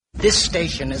This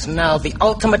station is now the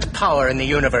ultimate power in the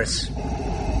universe.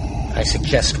 I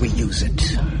suggest we use it.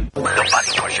 The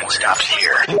button pushing stops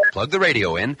here. Plug the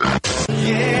radio in.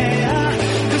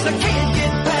 Yeah, 'cause I can't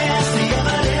get past the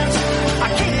evidence. I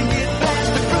can't get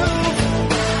past the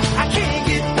proof. I can't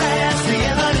get past the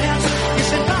evidence.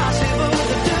 It's impossible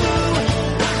to do.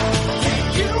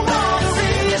 Can't you all the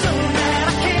reason that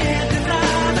I can't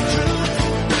deny the truth?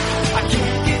 I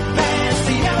can't get past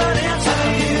the evidence of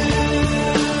you.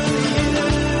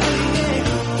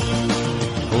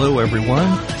 Hello,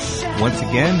 everyone. Once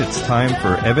again, it's time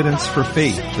for Evidence for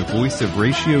Faith, the voice of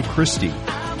Ratio Christi,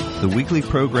 the weekly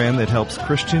program that helps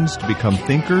Christians to become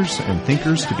thinkers and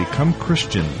thinkers to become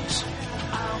Christians.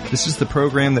 This is the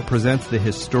program that presents the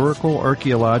historical,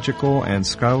 archaeological, and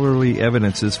scholarly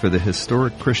evidences for the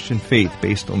historic Christian faith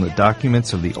based on the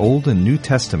documents of the Old and New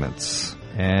Testaments.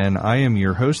 And I am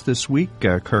your host this week,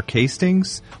 Kirk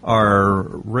Hastings. Our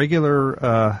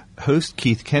regular host,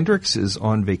 Keith Kendricks, is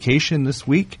on vacation this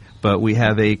week, but we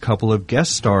have a couple of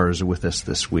guest stars with us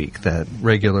this week that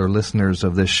regular listeners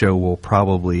of this show will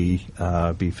probably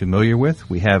be familiar with.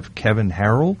 We have Kevin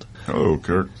Harold. Hello,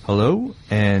 Kirk. Hello.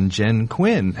 And Jen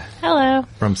Quinn. Hello.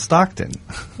 From Stockton.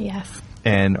 Yes.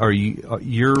 And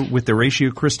you're with the Ratio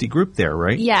Christi group there,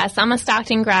 right? Yes, I'm a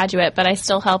Stockton graduate, but I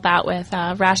still help out with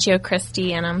Ratio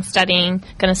Christi, and I'm going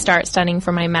to start studying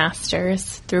for my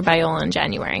master's through Biola in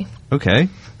January. Okay.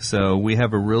 So we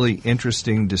have a really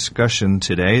interesting discussion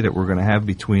today that we're going to have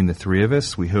between the three of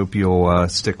us. We hope you'll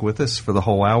stick with us for the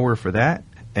whole hour for that.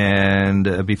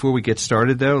 And before we get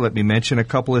started, though, let me mention a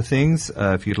couple of things.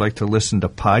 If you'd like to listen to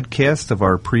podcasts of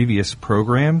our previous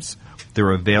programs,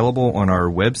 they're available on our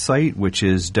website, which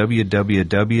is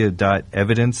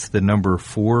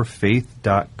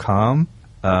www.evidence4faith.com.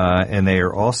 And they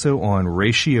are also on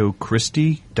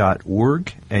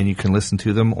ratiochristi.org, and you can listen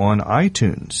to them on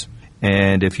iTunes.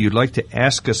 And if you'd like to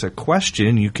ask us a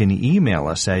question, you can email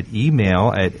us at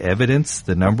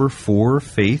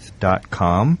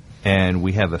email@evidence4faith.com. And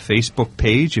we have a Facebook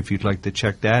page if you'd like to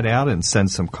check that out and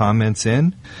send some comments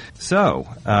in. So,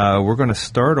 we're going to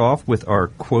start off with our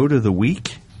quote of the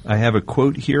week. I have a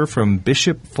quote here from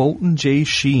Bishop Fulton J.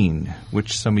 Sheen,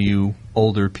 which some of you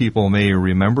older people may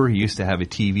remember. He used to have a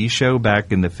TV show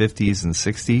back in the 50s and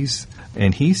 60s.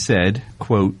 And he said,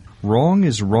 quote, "Wrong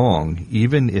is wrong,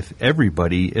 even if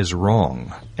everybody is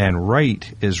wrong. And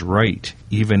right is right,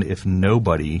 even if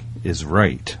nobody is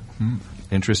right."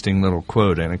 Interesting little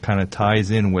quote, and it kind of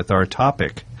ties in with our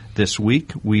topic. This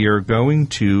week, we are going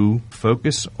to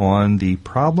focus on the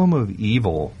problem of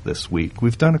evil this week.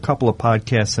 We've done a couple of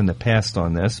podcasts in the past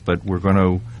on this, but we're going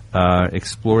to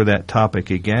explore that topic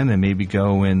again and maybe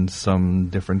go in some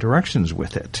different directions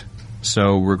with it.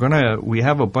 So we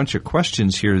have a bunch of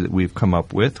questions here that we've come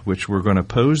up with, which we're going to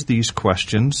pose these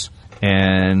questions,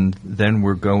 and then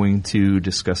we're going to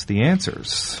discuss the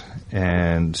answers.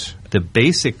 And the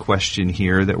basic question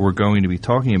here that we're going to be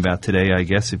talking about today, I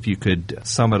guess if you could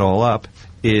sum it all up,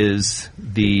 is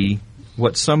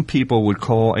what some people would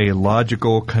call a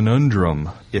logical conundrum.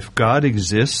 If God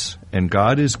exists, and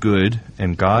God is good,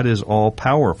 and God is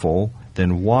all-powerful,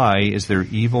 then why is there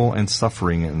evil and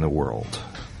suffering in the world?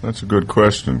 That's a good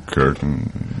question, Kirk.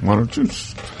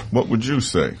 What would you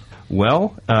say?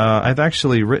 Well, I've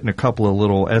actually written a couple of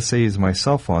little essays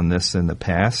myself on this in the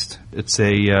past. It's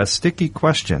a sticky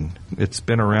question. It's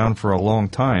been around for a long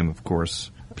time, of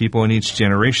course. People in each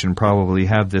generation probably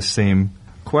have this same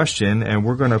question, and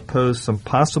we're going to pose some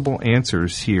possible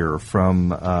answers here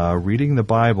from reading the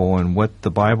Bible and what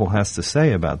the Bible has to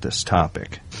say about this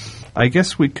topic. I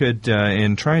guess we could,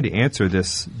 in trying to answer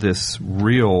this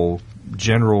real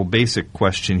general basic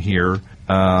question here,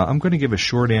 I'm going to give a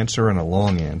short answer and a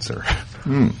long answer.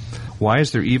 Why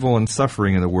is there evil and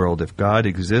suffering in the world? If God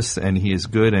exists and He is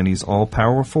good and He's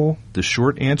all-powerful, the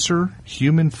short answer,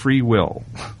 human free will.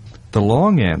 The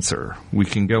long answer, we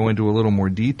can go into a little more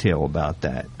detail about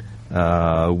that.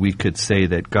 We could say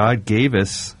that God gave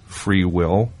us free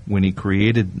will when He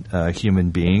created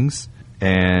human beings,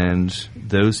 and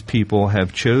those people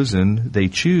they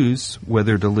choose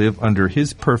whether to live under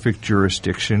His perfect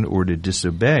jurisdiction or to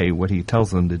disobey what He tells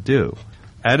them to do.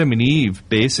 Adam and Eve,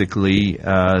 basically,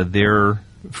 their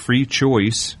free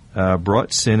choice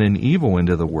brought sin and evil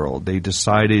into the world. They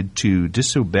decided to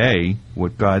disobey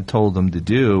what God told them to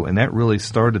do, and that really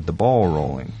started the ball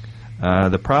rolling.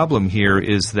 The problem here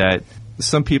is that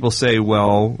some people say,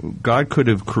 well, God could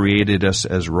have created us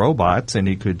as robots and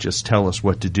He could just tell us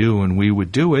what to do and we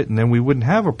would do it, and then we wouldn't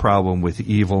have a problem with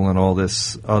evil and all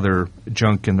this other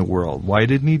junk in the world. Why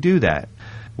didn't He do that?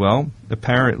 Well,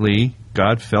 apparently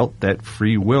God felt that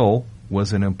free will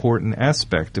was an important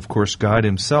aspect. Of course, God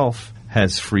Himself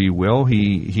has free will.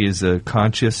 He is a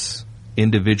conscious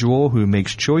individual who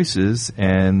makes choices,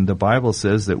 and the Bible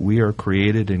says that we are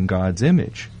created in God's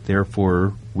image.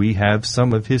 Therefore, we have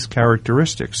some of his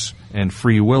characteristics, and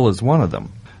free will is one of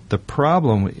them. The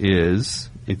problem is,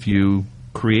 if you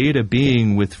create a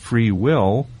being with free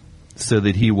will so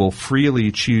that he will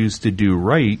freely choose to do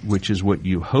right, which is what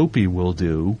you hope he will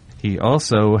do, he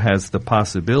also has the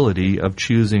possibility of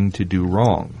choosing to do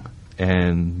wrong.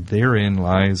 And therein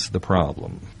lies the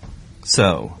problem.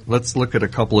 So, let's look at a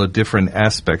couple of different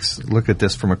aspects, look at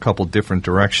this from a couple different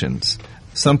directions.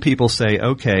 Some people say,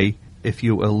 okay, if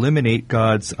you eliminate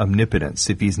God's omnipotence,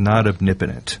 if he's not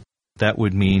omnipotent, that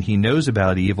would mean he knows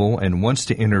about evil and wants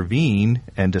to intervene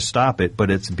and to stop it, but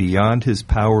it's beyond his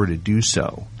power to do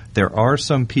so. There are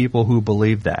some people who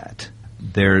believe that.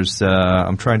 There's,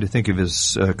 I'm trying to think of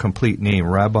his complete name,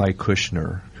 Rabbi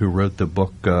Kushner, who wrote the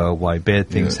book, Why Bad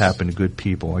Things Happen to Good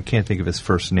People. I can't think of his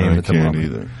first name at the moment. I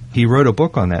can't either. He wrote a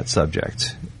book on that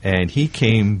subject, and he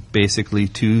came basically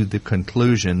to the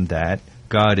conclusion that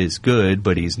God is good,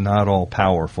 but he's not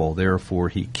all-powerful. Therefore,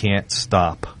 he can't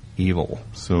stop evil.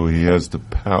 So he has the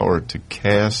power to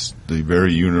cast the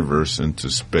very universe into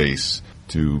space,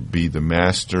 to be the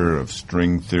master of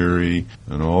string theory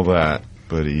and all that,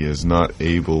 but he is not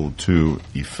able to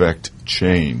effect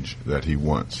change that he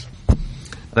wants.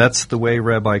 That's the way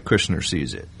Rabbi Kushner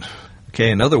sees it.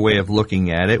 Okay, another way of looking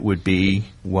at it would be,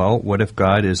 well, what if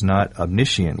God is not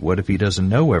omniscient? What if he doesn't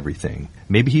know everything?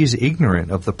 Maybe he's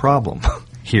ignorant of the problem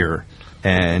here,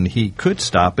 and he could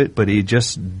stop it, but he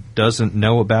just doesn't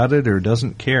know about it or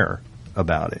doesn't care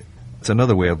about it. It's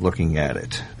another way of looking at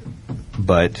it.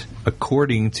 But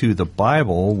according to the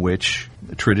Bible, which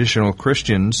traditional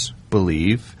Christians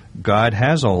believe, God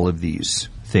has all of these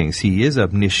things. He is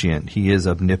omniscient. He is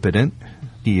omnipotent.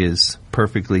 He is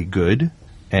perfectly good.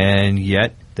 And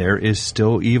yet there is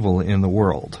still evil in the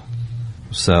world.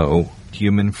 So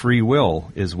human free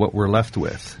will is what we're left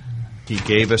with. He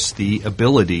gave us the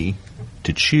ability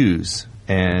to choose,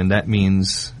 and that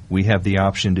means we have the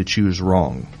option to choose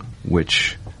wrong,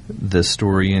 which the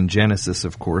story in Genesis,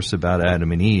 of course, about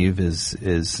Adam and Eve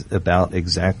is about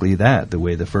exactly that, the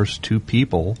way the first two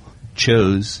people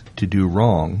chose to do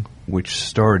wrong, which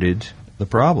started the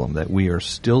problem that we are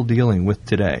still dealing with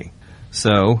today.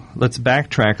 So let's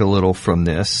backtrack a little from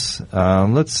this.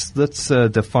 Let's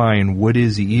define what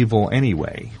is evil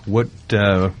anyway.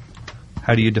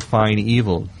 How do you define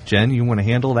evil? Jen, you want to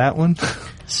handle that one?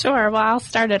 Sure. Well, I'll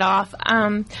start it off.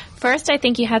 First, I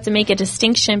think you have to make a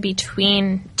distinction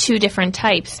between two different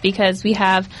types, because we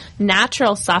have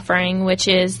natural suffering, which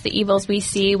is the evils we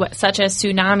see, such as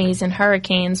tsunamis and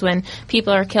hurricanes, when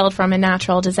people are killed from a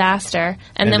natural disaster.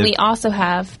 And then we also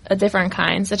have a different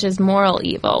kind, such as moral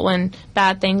evil, when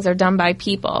bad things are done by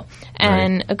people.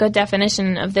 And a good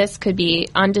definition of this could be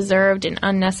undeserved and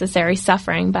unnecessary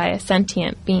suffering by a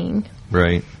sentient being.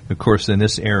 Right. Of course, in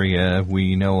this area,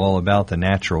 we know all about the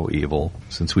natural evil,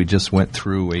 since we just went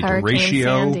through a derecho,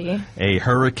 Sandy. a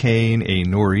hurricane, a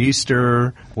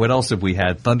nor'easter. What else have we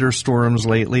had? Thunderstorms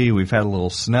lately. We've had a little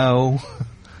snow.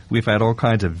 We've had all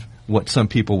kinds of what some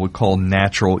people would call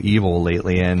natural evil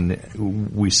lately, and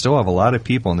we still have a lot of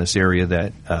people in this area,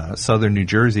 that southern New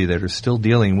Jersey, that are still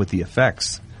dealing with the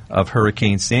effects of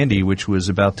Hurricane Sandy, which was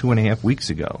about 2.5 weeks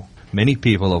ago. Many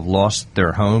people have lost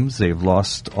their homes. They've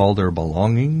lost all their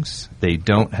belongings. They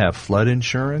don't have flood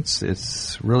insurance.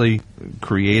 It's really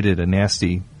created a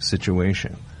nasty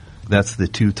situation. That's the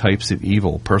two types of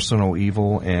evil, personal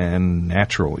evil and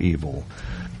natural evil.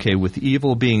 Okay, with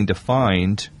evil being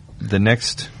defined, the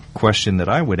next question that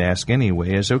I would ask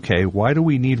anyway is, okay, why do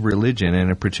we need religion, and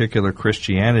in particular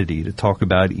Christianity, to talk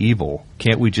about evil?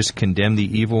 Can't we just condemn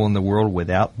the evil in the world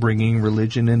without bringing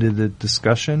religion into the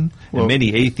discussion? Well, and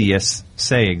many atheists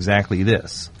say exactly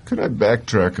this. Could I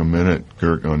backtrack a minute,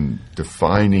 Kirk, on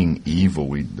defining evil?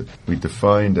 We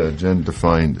defined, Jen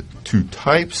defined two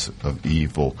types of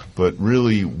evil, but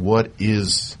really what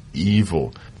is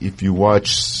evil? If you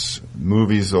watch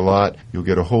movies a lot, you'll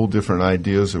get a whole different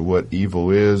ideas of what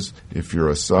evil is. If you're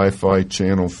a sci-fi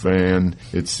channel fan,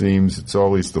 it seems it's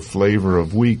always the flavor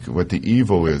of week what the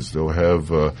evil is. They'll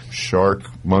have Shark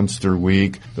Monster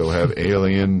Week. They'll have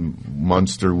Alien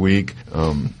Monster Week.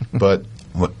 But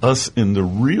us in the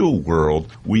real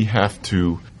world, we have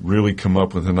to really come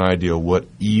up with an idea of what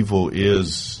evil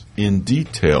is in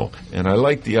detail. And I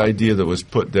like the idea that was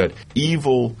put that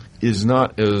evil is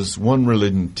not, as one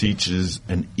religion teaches,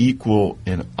 an equal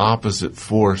and opposite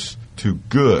force to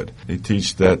good. They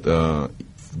teach that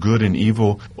good and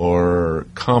evil are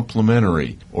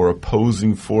complementary or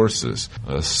opposing forces,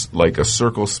 like a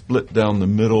circle split down the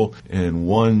middle, and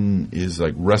one is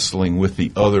like wrestling with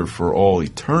the other for all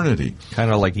eternity.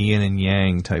 Kind of like yin and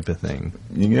yang type of thing.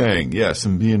 Yang, yes,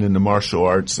 and being in the martial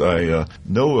arts, I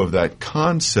know of that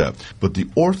concept. But the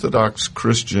Orthodox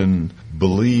Christian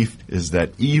belief is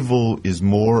that evil is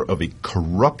more of a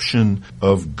corruption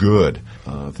of good.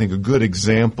 I think a good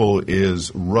example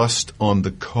is rust on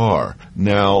the car.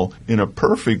 Now, in a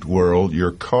perfect world,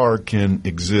 your car can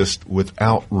exist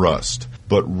without rust,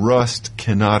 but rust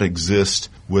cannot exist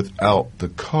without the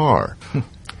car.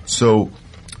 So,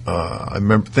 I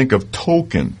think of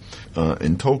Tolkien.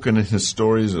 In Tolkien and his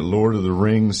stories of Lord of the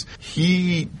Rings,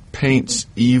 he paints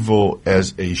evil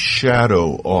as a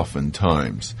shadow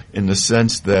oftentimes, in the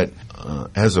sense that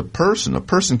as a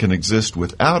person can exist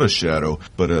without a shadow,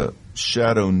 but a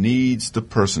shadow needs the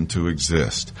person to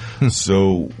exist.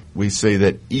 So we say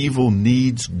that evil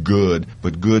needs good,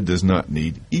 but good does not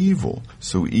need evil.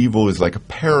 So evil is like a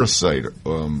parasite,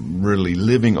 really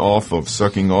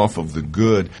sucking off of the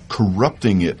good,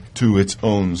 corrupting it to its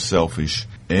own selfish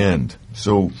end.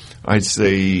 So I'd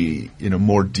say, in a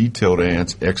more detailed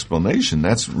explanation,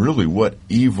 that's really what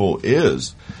evil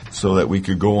is, so that we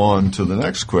could go on to the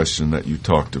next question that you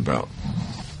talked about.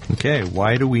 Okay,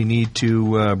 why do we need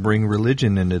to bring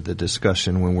religion into the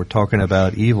discussion when we're talking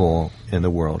about evil in the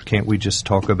world? Can't we just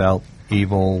talk about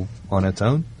evil on its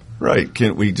own? Right.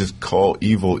 Can't we just call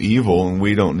evil evil, and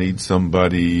we don't need some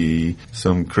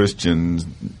Christians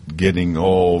getting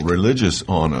all religious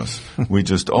on us? We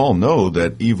just all know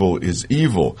that evil is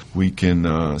evil. We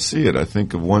can see it. I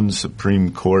think of one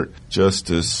Supreme Court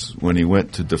justice, when he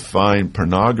went to define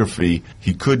pornography,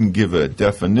 he couldn't give a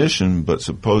definition, but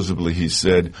supposedly he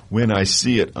said, "When I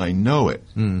see it, I know it."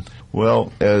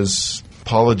 Well, as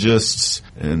apologists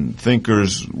and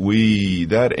thinkers,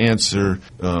 that answer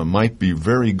might be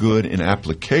very good in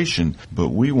application, but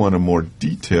we want a more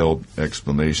detailed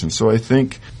explanation. So I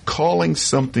think calling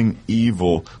something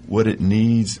evil, what it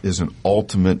needs is an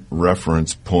ultimate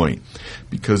reference point,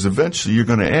 because eventually you're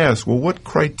going to ask, well, what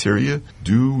criteria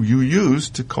do you use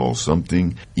to call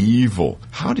something evil?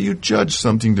 How do you judge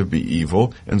something to be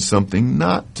evil and something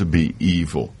not to be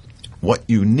evil? What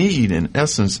you need, in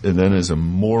essence, then is a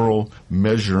moral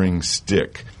measuring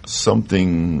stick,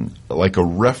 something like a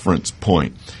reference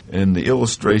point. And the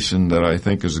illustration that I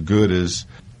think is good is,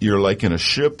 you're like in a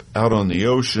ship out on the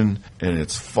ocean, and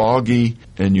it's foggy,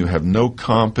 and you have no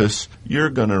compass.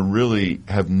 You're going to really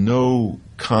have no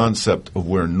concept of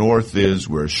where north is,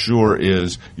 where shore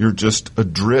is. You're just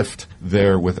adrift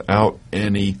there without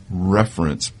any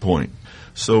reference point.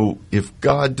 So if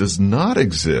God does not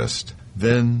exist,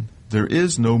 then there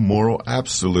is no moral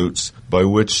absolutes by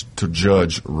which to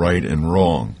judge right and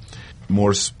wrong.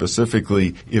 More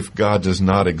specifically, if God does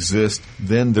not exist,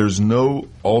 then there's no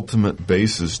ultimate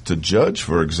basis to judge,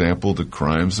 for example, the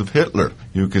crimes of Hitler.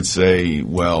 You could say,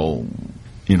 well,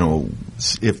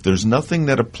 if there's nothing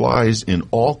that applies in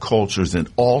all cultures, in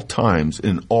all times,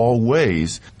 in all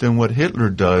ways, then what Hitler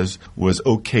does was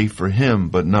okay for him,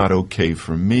 but not okay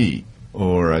for me.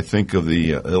 Or I think of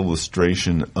the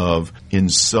illustration of, in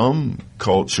some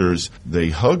cultures, they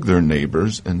hug their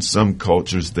neighbors, and some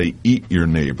cultures, they eat your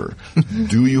neighbor.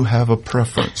 Do you have a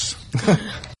preference?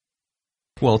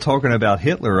 Well, talking about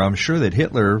Hitler, I'm sure that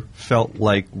Hitler felt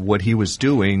like what he was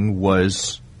doing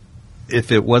was,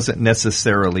 if it wasn't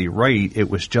necessarily right, it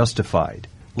was justified.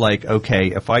 Like,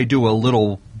 okay, if I do a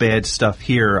little bad stuff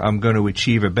here, I'm going to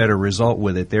achieve a better result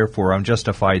with it. Therefore, I'm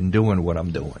justified in doing what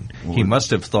I'm doing. He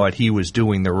must have thought he was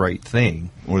doing the right thing.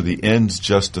 Or the ends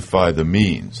justify the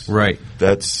means. Right.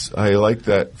 I like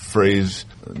that phrase,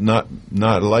 not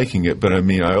liking it, but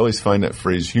I always find that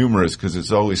phrase humorous, because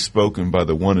it's always spoken by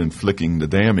the one inflicting the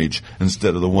damage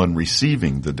instead of the one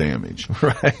receiving the damage.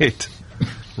 Right.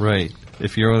 Right.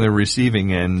 If you're on the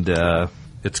receiving end,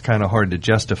 it's kind of hard to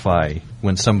justify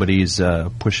when somebody's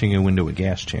pushing you into a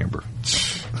gas chamber.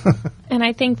 And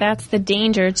I think that's the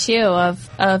danger, too,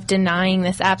 of denying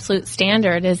this absolute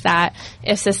standard, is that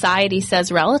if society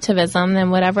says relativism, then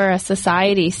whatever a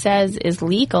society says is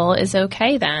legal is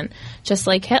okay then, just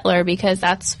like Hitler, because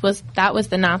that was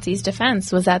the Nazis'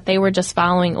 defense, was that they were just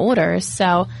following orders.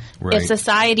 So right. If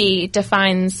society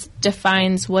defines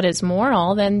what is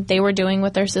moral, then they were doing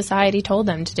what their society told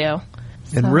them to do.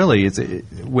 And really,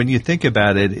 when you think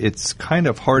about it, it's kind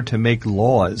of hard to make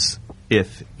laws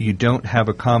if you don't have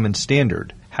a common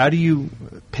standard. How do you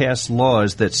pass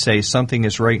laws that say something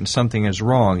is right and something is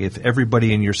wrong if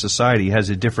everybody in your society has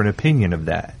a different opinion of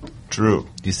that? True.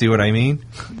 Do you see what I mean?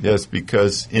 Yes,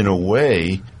 because in a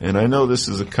way, and I know this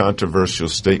is a controversial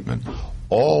statement,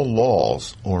 all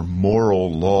laws are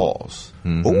moral laws.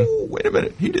 Oh, wait a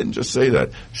minute. He didn't just say that.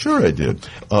 Sure I did.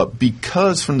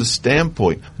 Because from the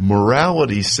standpoint,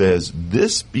 morality says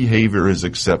this behavior is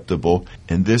acceptable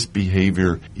and this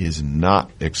behavior is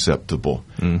not acceptable.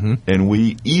 And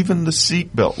even the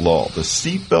seatbelt law. The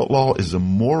seatbelt law is a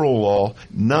moral law,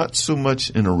 not so much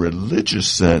in a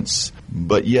religious sense,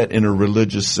 but yet in a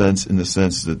religious sense in the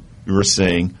sense that you're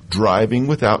saying driving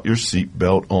without your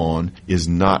seatbelt on is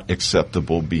not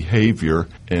acceptable behavior,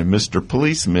 and Mr.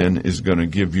 Policeman is going to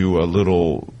give you a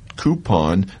little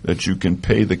coupon that you can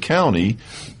pay the county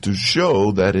to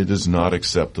show that it is not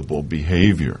acceptable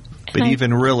behavior. But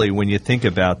even really, when you think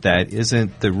about that,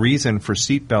 isn't the reason for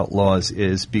seatbelt laws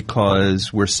is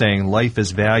because we're saying life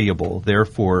is valuable,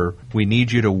 therefore we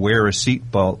need you to wear a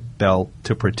seatbelt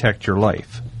to protect your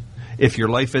life. If your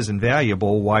life isn't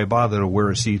valuable, why bother to wear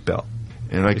a seatbelt?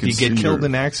 And I if you get killed in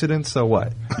an accident, so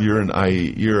what?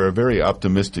 You're a very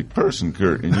optimistic person,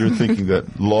 Kurt, and you're thinking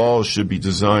that laws should be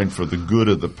designed for the good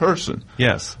of the person.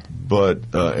 Yes.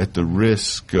 But at the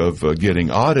risk of getting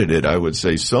audited, I would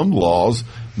say some laws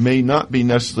may not be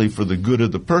necessarily for the good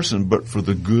of the person, but for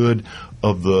the good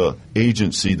of the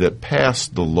agency that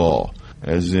passed the law,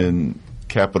 as in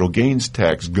capital gains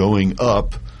tax going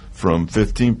up from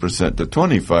 15% to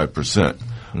 25%.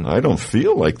 I don't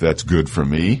feel like that's good for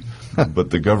me,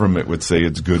 but the government would say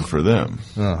it's good for them.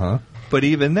 But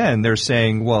even then, they're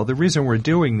saying, well, the reason we're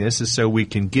doing this is so we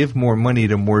can give more money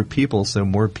to more people so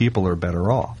more people are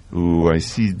better off. Ooh, I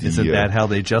see. Isn't that how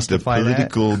they justify the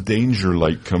political danger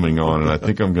light coming on, and I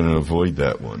think I'm going to avoid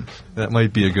that one. That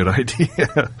might be a good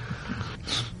idea.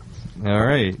 All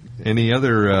right. Any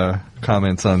other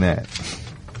comments on that?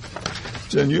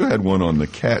 Jen, you had one on the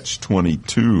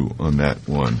catch-22 on that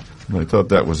one, and I thought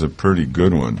that was a pretty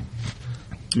good one.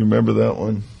 Do you remember that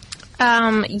one?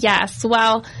 Yes.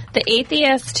 Well, the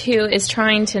atheist who is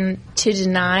trying to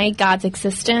deny God's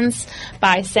existence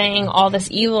by saying all this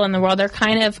evil in the world, it's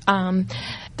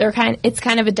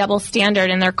kind of a double standard,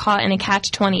 and they're caught in a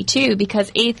catch-22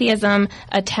 because atheism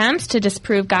attempts to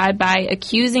disprove God by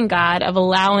accusing God of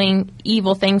allowing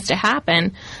evil things to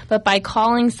happen, but by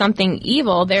calling something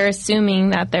evil, they're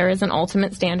assuming that there is an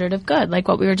ultimate standard of good, like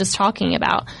what we were just talking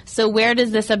about. So where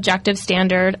does this objective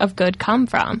standard of good come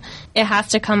from? It has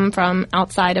to come from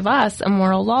outside of us, a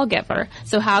moral lawgiver.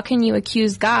 So how can you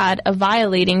accuse God of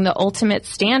violating the ultimate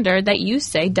standard that you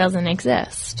say doesn't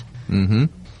exist?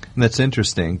 That's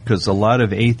interesting, because a lot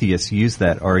of atheists use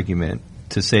that argument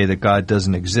to say that God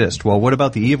doesn't exist. Well, what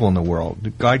about the evil in the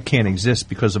world? God can't exist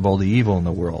because of all the evil in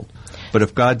the world. But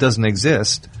if God doesn't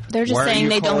exist, they're just why saying are you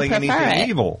they calling don't prefer anything it.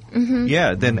 evil?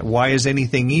 Yeah, then why is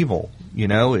anything evil? You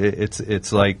know,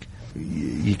 it's like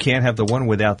you can't have the one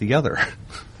without the other.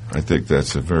 I think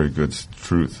that's a very good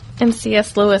truth. And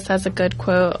C.S. Lewis has a good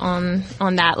quote on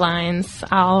that lines.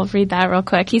 I'll read that real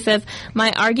quick. He says,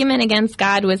 "My argument against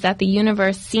God was that the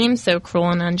universe seemed so cruel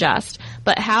and unjust.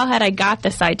 But how had I got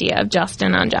this idea of just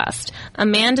and unjust? A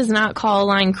man does not call a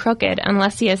line crooked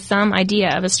unless he has some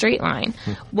idea of a straight line.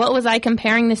 What was I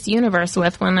comparing this universe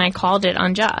with when I called it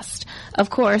unjust? Of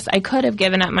course, I could have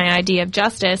given up my idea of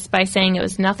justice by saying it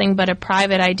was nothing but a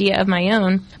private idea of my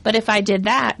own. But if I did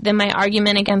that, then my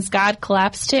argument against God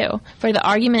collapsed too. For the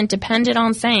argument depended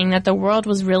on saying that the world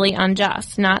was really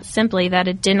unjust, not simply that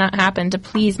it did not happen to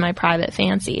please my private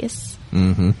fancies."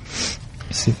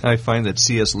 See, I find that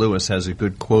C.S. Lewis has a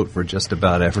good quote for just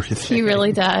about everything. He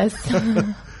really does.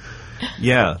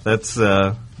 Yeah,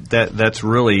 that's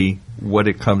really what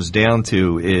it comes down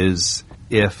to is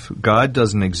if God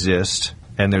doesn't exist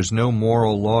and there's no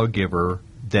moral lawgiver,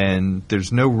 then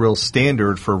there's no real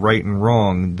standard for right and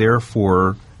wrong.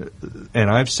 Therefore, and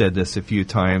I've said this a few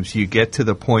times, you get to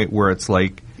the point where it's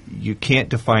like you can't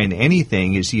define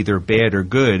anything as either bad or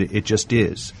good. It just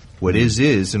is. What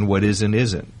is, and what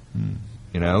isn't.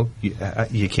 You know,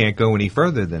 you can't go any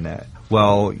further than that.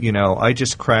 Well, you know, I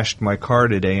just crashed my car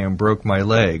today and broke my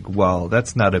leg. Well,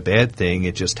 that's not a bad thing.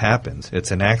 It just happens.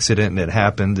 It's an accident and it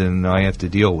happened and I have to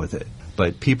deal with it.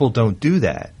 But people don't do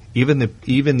that. Even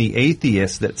the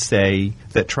atheists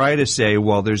that try to say,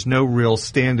 well, there's no real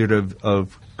standard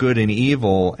of good and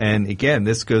evil. And again,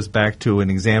 this goes back to an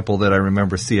example that I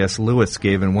remember C.S. Lewis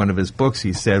gave in one of his books.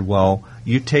 He said, well,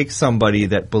 you take somebody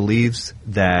that believes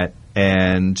that,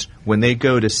 and when they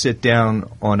go to sit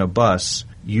down on a bus,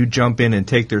 you jump in and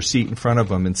take their seat in front of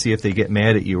them and see if they get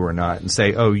mad at you or not and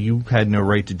say, oh, you had no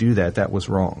right to do that. That was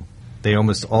wrong. They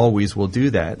almost always will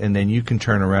do that. And then you can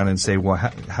turn around and say, well,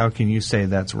 how can you say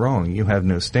that's wrong? You have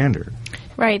no standard.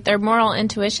 Right, their moral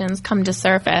intuitions come to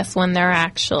surface when they're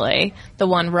actually the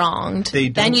one wronged.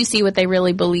 Then you see what they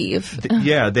really believe.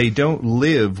 They don't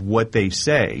live what they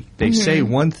say. They say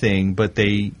one thing, but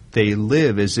they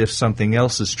live as if something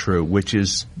else is true, which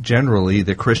is generally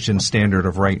the Christian standard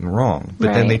of right and wrong.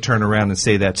 But then they turn around and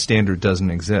say that standard doesn't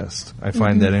exist. I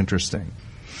find that interesting.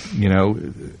 You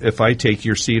know, if I take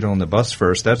your seat on the bus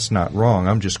first, that's not wrong.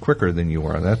 I'm just quicker than you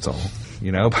are, that's all.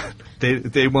 You know, but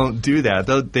they won't do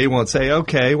that. They won't say,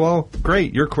 okay, well,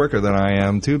 great, you're quicker than I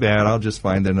am. Too bad, I'll just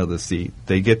find another seat.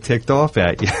 They get ticked off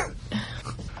at you.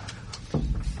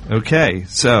 Okay,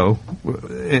 so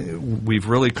we've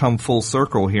really come full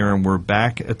circle here, and we're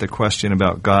back at the question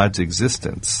about God's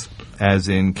existence. As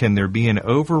in, can there be an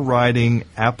overriding,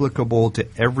 applicable to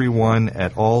everyone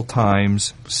at all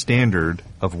times standard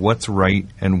of what's right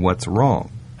and what's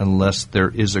wrong, unless there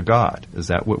is a God? Is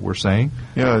that what we're saying?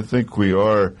 Yeah, I think we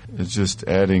are. It's just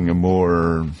adding a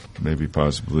more, maybe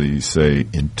possibly say,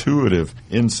 intuitive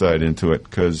insight into it,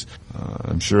 because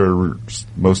I'm sure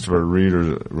most of our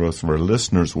readers, most of our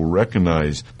listeners will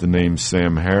recognize the names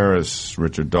Sam Harris,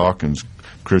 Richard Dawkins,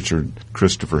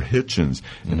 Christopher Hitchens,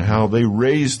 and how they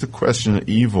raised the question of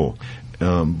evil.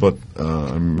 But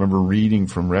I remember reading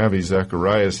from Ravi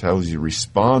Zacharias how he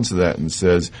responds to that and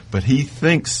says, but he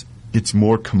thinks it's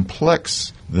more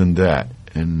complex than that.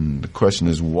 And the question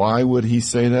is, why would he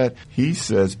say that? He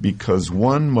says, because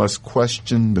one must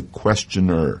question the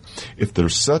questioner. If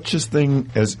there's such a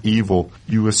thing as evil,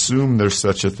 you assume there's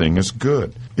such a thing as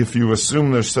good. If you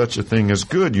assume there's such a thing as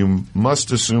good, you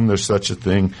must assume there's such a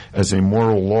thing as a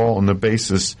moral law on the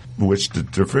basis which to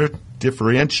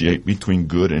differentiate between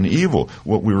good and evil,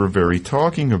 what we were very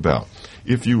talking about.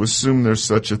 If you assume there's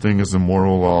such a thing as a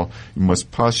moral law, you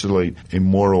must postulate a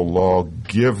moral law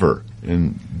giver.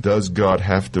 And does God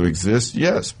have to exist?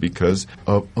 Yes, because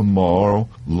of a moral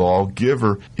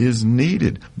lawgiver is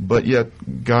needed. But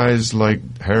yet, guys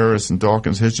like Harris and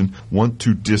Dawkins Hitchens want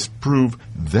to disprove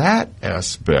that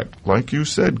aspect. Like you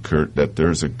said, Kurt, that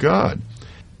there's a God.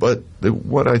 But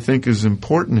what I think is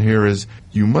important here is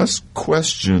you must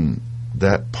question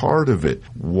that part of it.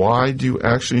 Why do you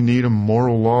actually need a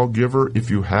moral lawgiver if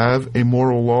you have a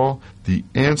moral law? The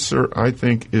answer, I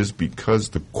think, is because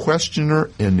the questioner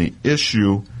and the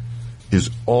issue is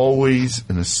always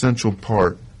an essential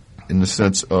part in the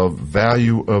sense of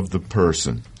value of the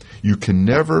person. You can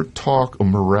never talk of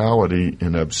morality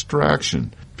in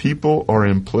abstraction. People are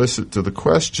implicit to the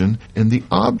question and the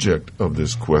object of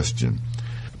this question.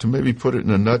 To maybe put it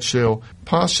in a nutshell,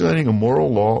 postulating a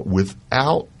moral law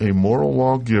without a moral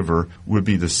lawgiver would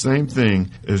be the same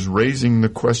thing as raising the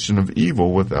question of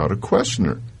evil without a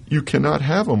questioner. You cannot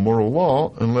have a moral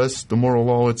law unless the moral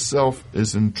law itself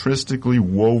is intrinsically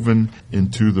woven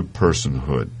into the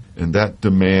personhood. And that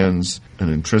demands an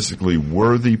intrinsically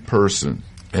worthy person.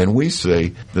 And we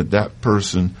say that that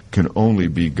person can only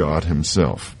be God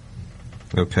himself.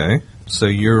 Okay. So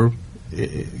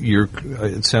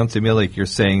it sounds to me like you're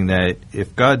saying that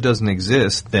if God doesn't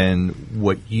exist, then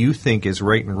what you think is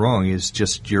right and wrong is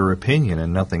just your opinion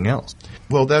and nothing else.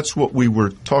 Well, that's what we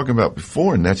were talking about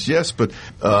before, and that's yes, but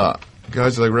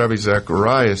guys like Ravi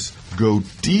Zacharias go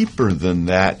deeper than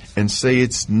that and say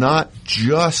it's not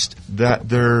just that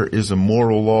there is a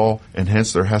moral law and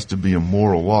hence there has to be a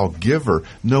moral lawgiver.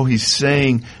 No, he's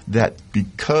saying that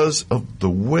because of the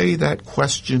way that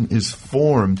question is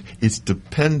formed, it's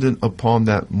dependent upon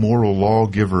that moral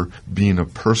lawgiver being a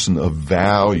person of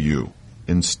value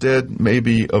instead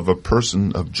maybe of a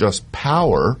person of just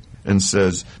power, and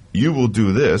says, you will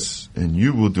do this and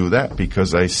you will do that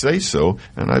because I say so.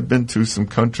 And I've been to some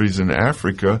countries in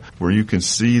Africa where you can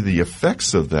see the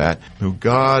effects of that.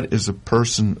 God is a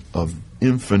person of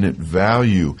infinite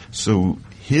value. So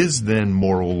his then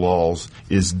moral laws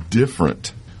is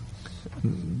different.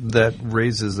 That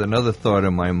raises another thought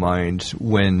in my mind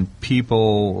when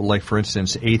people, like for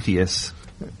instance, atheists,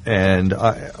 and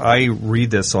I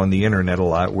read this on the internet a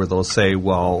lot where they'll say,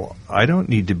 well, I don't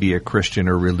need to be a Christian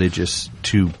or religious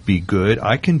to be good.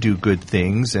 I can do good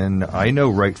things, and I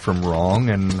know right from wrong,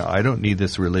 and I don't need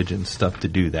this religion stuff to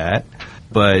do that.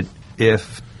 But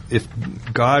if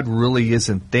God really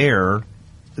isn't there,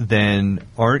 then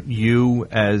aren't you,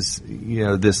 as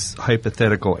this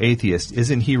hypothetical atheist,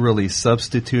 isn't he really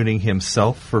substituting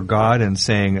himself for God and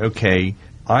saying, okay,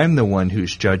 I'm the one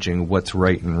who's judging what's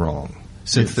right and wrong?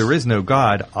 Since there is no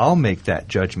God, I'll make that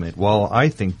judgment. Well, I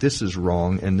think this is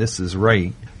wrong and this is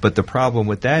right. But the problem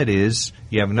with that is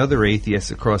you have another atheist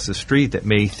across the street that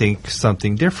may think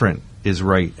something different is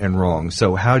right and wrong.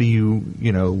 So how do you,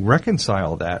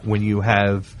 reconcile that when you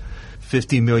have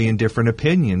 50 million different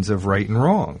opinions of right and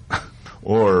wrong?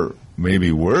 Or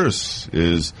maybe worse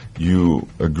is you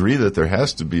agree that there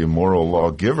has to be a moral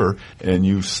lawgiver, and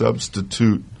you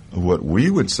substitute what we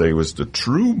would say was the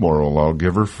true moral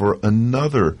lawgiver for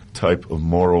another type of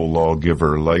moral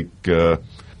lawgiver, like,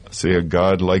 say, a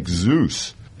god like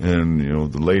Zeus. And,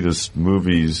 the latest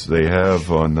movies they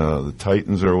have on the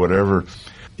Titans or whatever,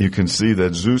 you can see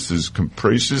that Zeus is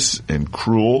capricious and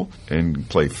cruel and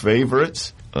play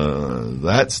favorites.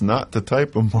 That's not the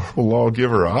type of moral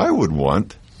lawgiver I would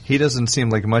want. He doesn't seem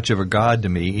like much of a god to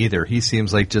me either. He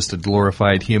seems like just a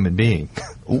glorified human being.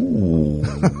 Ooh,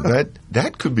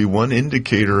 that could be one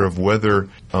indicator of whether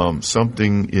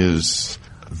something is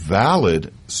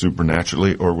valid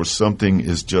supernaturally or where something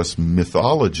is just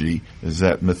mythology, is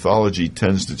that mythology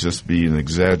tends to just be an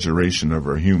exaggeration of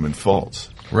our human faults.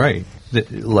 Right.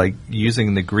 Like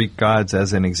using the Greek gods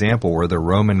as an example, or the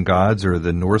Roman gods or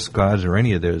the Norse gods or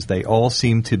any of those, they all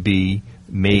seem to be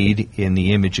made in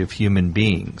the image of human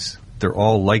beings. They're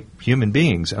all like human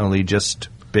beings, only just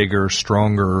bigger,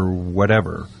 stronger,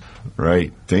 whatever.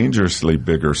 Right. Dangerously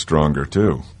bigger, stronger,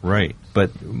 too. Right.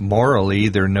 But morally,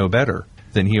 they're no better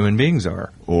than human beings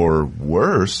are. Or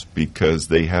worse, because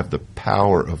they have the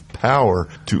power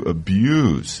to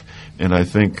abuse. And I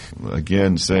think,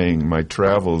 again, saying my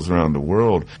travels around the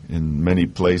world in many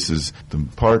places, the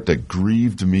part that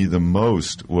grieved me the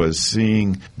most was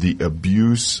seeing the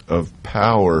abuse of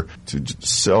power, to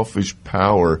selfish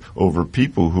power over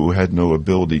people who had no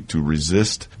ability to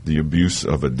resist the abuse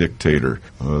of a dictator.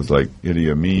 It was like Idi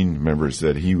Amin, remember,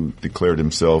 said he declared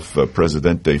himself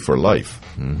Presidente for life.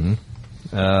 Mm-hmm.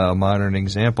 A modern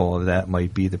example of that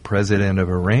might be the president of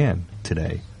Iran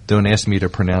today. Don't ask me to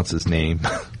pronounce his name.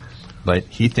 But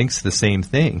he thinks the same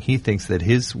thing. He thinks that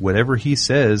whatever he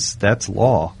says, that's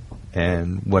law.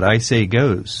 And what I say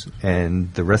goes.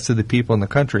 And the rest of the people in the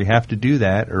country have to do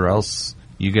that, or else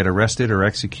you get arrested or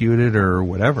executed or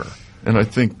whatever. And I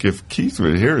think if Keith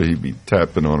were here, he'd be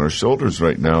tapping on our shoulders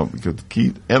right now, because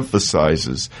Keith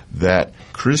emphasizes that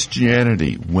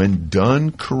Christianity, when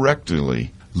done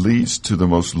correctly, leads to the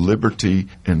most liberty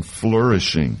and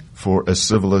flourishing for a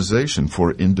civilization,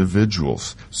 for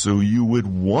individuals. So you would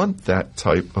want that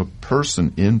type of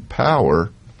person in power,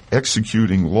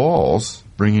 executing laws,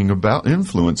 bringing about,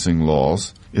 influencing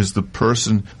laws, is the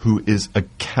person who is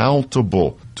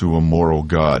accountable to a moral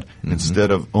God,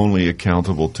 instead of only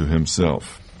accountable to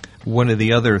himself. One of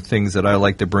the other things that I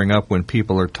like to bring up when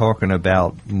people are talking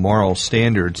about moral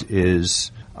standards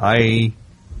is I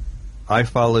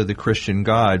follow the Christian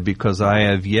God because I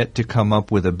have yet to come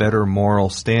up with a better moral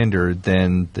standard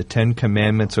than the Ten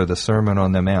Commandments or the Sermon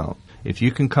on the Mount. If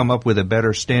you can come up with a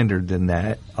better standard than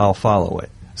that, I'll follow it.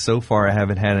 So far, I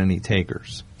haven't had any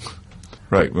takers.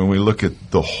 Right. When we look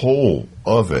at the whole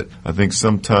of it, I think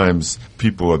sometimes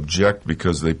people object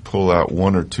because they pull out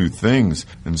one or two things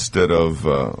instead of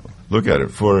look at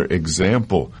it. For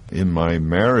example, in my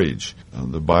marriage,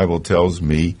 the Bible tells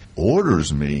me,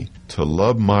 orders me to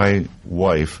love my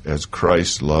wife as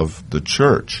Christ loved the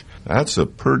church. That's a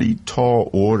pretty tall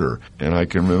order. And I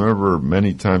can remember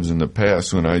many times in the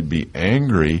past when I'd be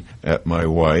angry at my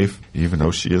wife, even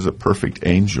though she is a perfect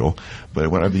angel, but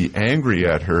when I'd be angry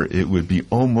at her, it would be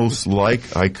almost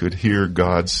like I could hear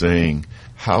God saying,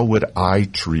 how would I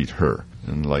treat her?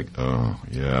 And like, oh,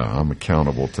 yeah, I'm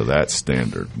accountable to that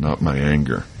standard, not my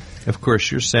anger. Of course,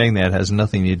 you're saying that has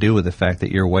nothing to do with the fact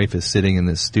that your wife is sitting in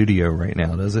this studio right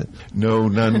now, does it? No,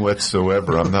 none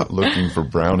whatsoever. I'm not looking for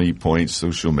brownie points, so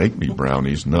she'll make me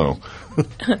brownies. No.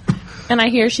 And I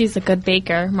hear she's a good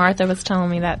baker. Martha was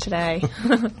telling me that today.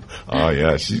 Oh,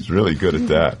 yeah, she's really good at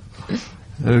that.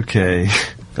 Okay.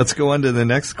 Let's go on to the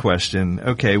next question.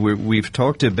 Okay, we've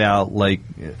talked about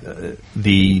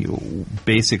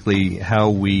basically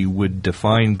how we would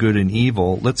define good and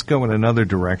evil. Let's go in another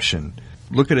direction.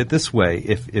 Look at it this way.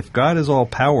 If God is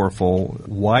all-powerful,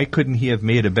 why couldn't he have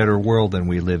made a better world than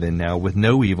we live in now with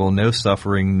no evil, no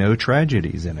suffering, no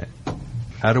tragedies in it?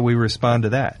 How do we respond to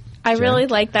that? I really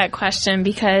like that question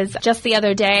because just the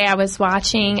other day I was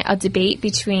watching a debate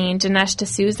between Dinesh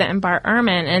D'Souza and Bart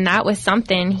Ehrman, and that was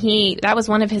that was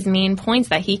one of his main points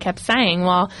that he kept saying.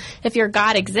 Well, if your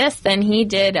God exists, then he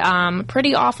did a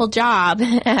pretty awful job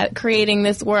at creating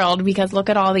this world because look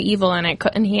at all the evil in it.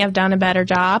 Couldn't he have done a better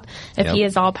job if he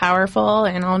is all-powerful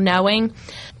and all-knowing?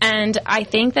 And I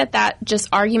think that just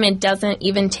argument doesn't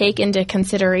even take into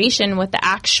consideration what the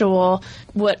actual,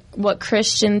 what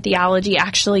Christian theology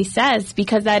actually says,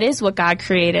 because that is what God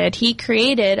created. He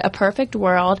created a perfect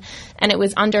world, and it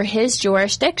was under his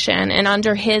jurisdiction and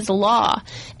under his law.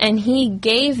 And he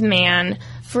gave man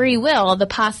free will, the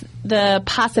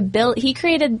possibility. He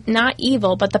created not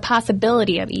evil, but the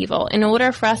possibility of evil. In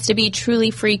order for us to be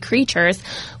truly free creatures,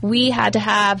 we had to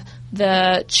have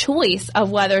the choice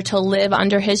of whether to live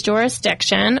under his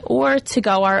jurisdiction or to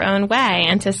go our own way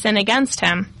and to sin against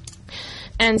him.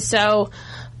 And so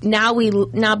now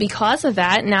because of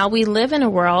that, now we live in a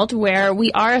world where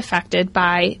we are affected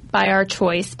by our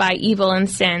choice, by evil and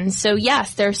sin. So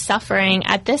yes, there's suffering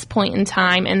at this point in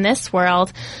time in this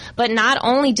world, but not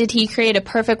only did he create a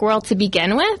perfect world to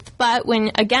begin with, but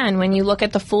when you look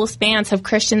at the full span of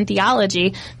Christian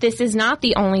theology, this is not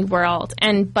the only world.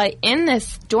 But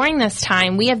during this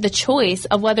time, we have the choice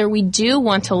of whether we do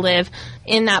want to live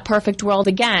in that perfect world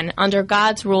again, under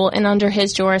God's rule and under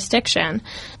his jurisdiction.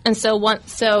 And so what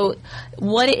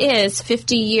is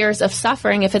 50 years of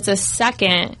suffering if it's a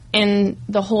second in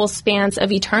the whole spans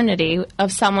of eternity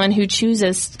of someone who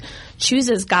chooses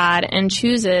God and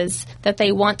chooses that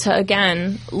they want to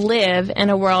again live in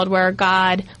a world where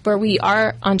we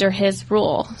are under his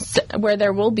rule, where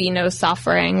there will be no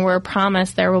suffering, we're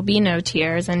promised there will be no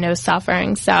tears and no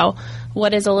suffering. So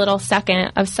what is a little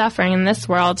second of suffering in this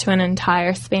world to an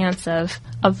entire span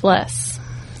of bliss?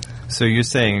 So you're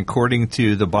saying, according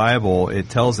to the Bible, it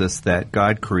tells us that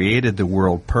God created the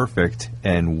world perfect,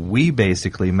 and we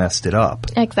basically messed it up.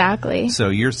 Exactly. So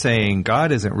you're saying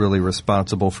God isn't really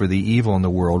responsible for the evil in the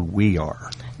world, we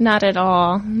are. Not at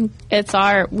all.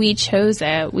 We chose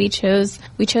it. We chose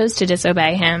to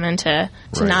disobey him and to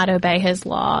not obey his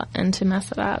law and to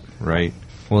mess it up. Right.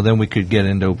 Well, then we could get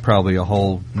into probably a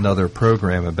whole nother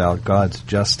program about God's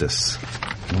justice.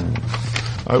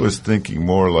 I was thinking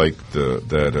more like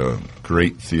that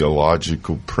great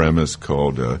theological premise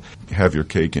called have your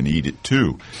cake and eat it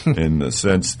too, in the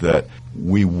sense that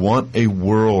we want a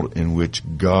world in which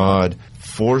God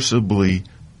forcibly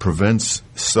prevents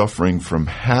suffering from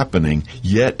happening,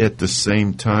 yet at the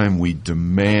same time we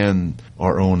demand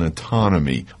our own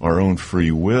autonomy, our own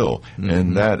free will. Mm-hmm.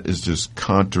 And that is just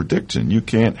contradiction. You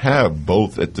can't have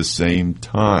both at the same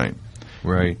time.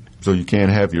 Right. So you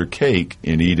can't have your cake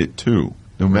and eat it too,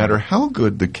 no matter how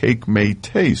good the cake may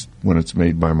taste when it's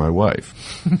made by my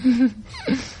wife.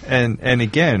 And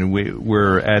again,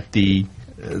 we're at the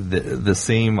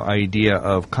same idea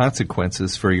of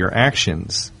consequences for your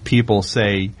actions. People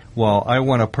say, well, I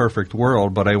want a perfect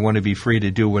world, but I want to be free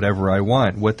to do whatever I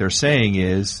want. What they're saying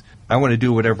is, I want to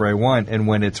do whatever I want, and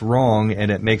when it's wrong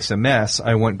and it makes a mess,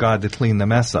 I want God to clean the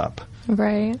mess up.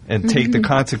 Right. And take the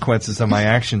consequences of my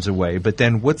actions away. But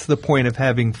then what's the point of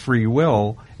having free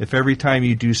will if every time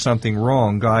you do something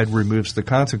wrong, God removes the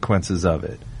consequences of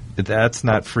it? That's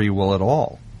not free will at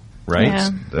all, right? Yeah.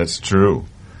 That's true.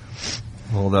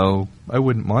 Although I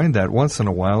wouldn't mind that once in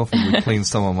a while if he would clean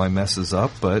some of my messes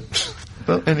up, but...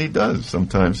 And he does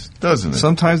sometimes, doesn't he?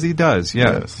 Sometimes he does,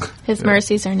 yes. His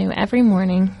mercies are new every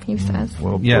morning, he says.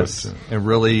 Well put. Yes, and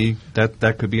really,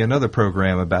 that could be another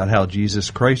program about how Jesus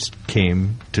Christ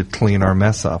came to clean our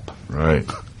mess up. Right.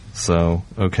 So,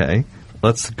 okay.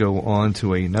 Let's go on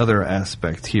to another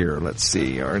aspect here. Let's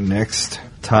see. Our next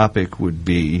topic would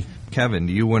be, Kevin,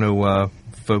 do you want to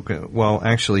focus... Well,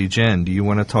 actually, Jen, do you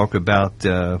want to talk about...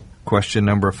 question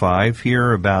number 5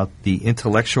 here about the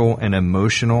intellectual and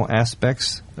emotional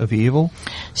aspects of evil?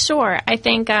 Sure. I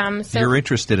think... You're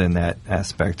interested in that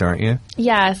aspect, aren't you?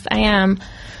 Yes, I am.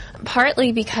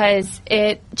 Partly because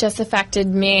it just affected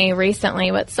me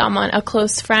recently with a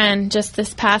close friend, just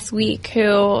this past week,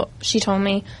 who she told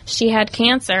me she had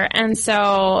cancer. And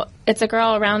so it's a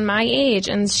girl around my age,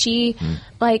 and she,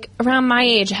 around my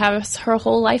age, has her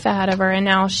whole life ahead of her, and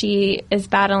now she is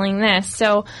battling this.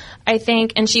 So I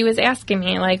think, and she was asking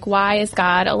me, why is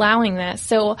God allowing this?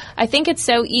 So I think it's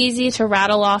so easy to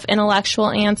rattle off intellectual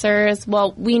answers.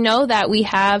 Well, we know that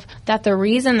that the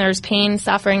reason there's pain,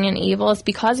 suffering, and evil is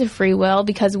because of free will,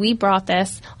 because we brought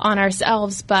this on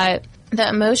ourselves. But the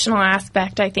emotional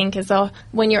aspect, I think, is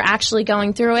when you're actually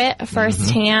going through it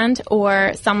firsthand,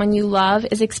 or someone you love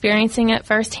is experiencing it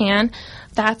firsthand,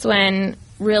 that's when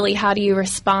really how do you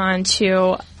respond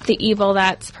to the evil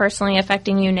that's personally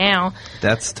affecting you now.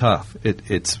 That's tough.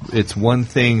 It's one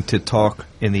thing to talk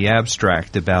in the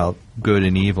abstract about good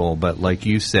and evil, but like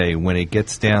you say, when it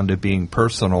gets down to being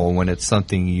personal, when it's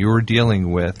something you're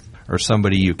dealing with, or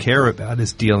somebody you care about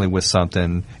is dealing with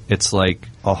something, it's like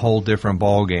a whole different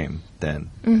ballgame then.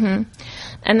 Mm-hmm.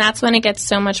 And that's when it gets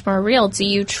so much more real. Do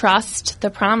you trust the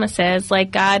promises?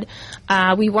 Like God,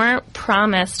 we weren't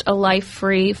promised a life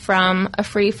free from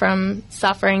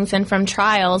sufferings and from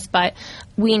trials, but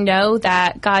we know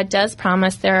that God does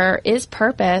promise there is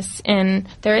purpose in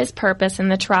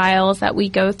the trials that we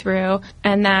go through,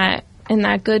 and that and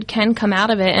that good can come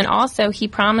out of it. And also he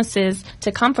promises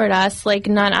to comfort us like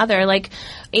none other. Like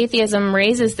atheism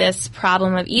raises this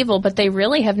problem of evil, but they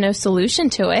really have no solution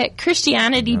to it.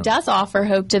 Christianity does offer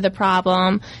hope to the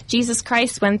problem. Jesus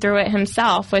Christ went through it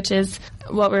himself, which is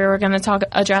what we were going to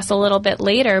address a little bit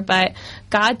later, but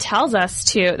God tells us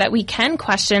that we can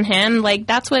question him. Like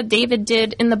that's what David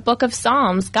did in the book of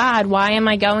Psalms. God, why am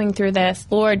I going through this?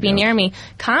 Lord, be near me.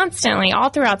 Constantly, all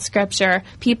throughout Scripture,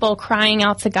 people crying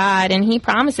out to God, and he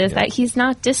promises that he's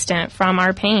not distant from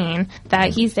our pain, that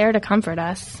he's there to comfort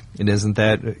us. And isn't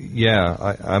that,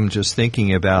 I'm just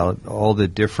thinking about all the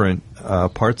different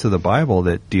parts of the Bible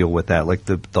that deal with that. Like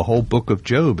the whole book of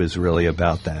Job is really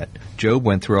about that. Job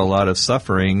went through a lot of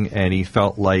suffering, and he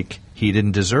felt like he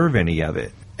didn't deserve any of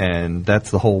it. And that's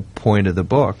the whole point of the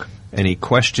book. And he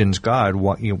questions God,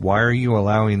 why are you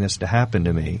allowing this to happen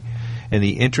to me? And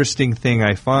the interesting thing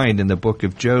I find in the book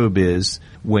of Job is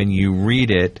when you read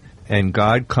it and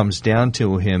God comes down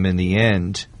to him in the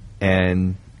end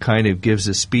and kind of gives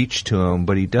a speech to him,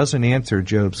 but he doesn't answer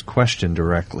Job's question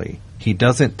directly. He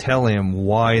doesn't tell him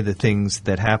why the things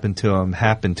that happened to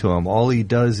him. All he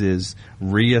does is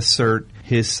reassert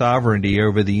his sovereignty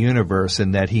over the universe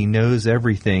and that he knows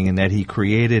everything and that he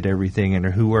created everything, and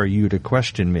who are you to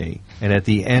question me? And at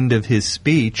the end of his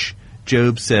speech,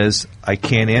 Job says, I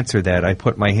can't answer that. I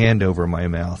put my hand over my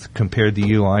mouth. Compared to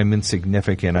you, I'm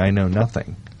insignificant. I know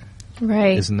nothing.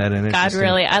 Right. Isn't that an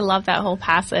interesting? I love that whole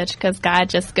passage because God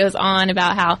just goes on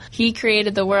about how he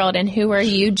created the world and who are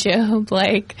you, Job?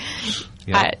 Like,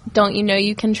 don't you know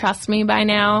you can trust me by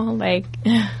now? Like,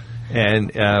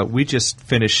 and we just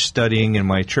finished studying in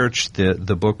my church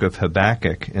the book of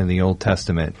Habakkuk in the Old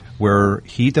Testament, where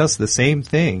he does the same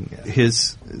thing.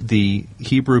 The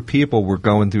Hebrew people were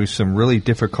going through some really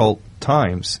difficult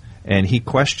times. And he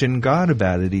questioned God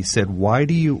about it. He said, why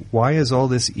is all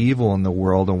this evil in the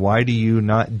world, and why do you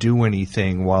not do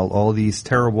anything while all these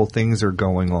terrible things are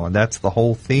going on? That's the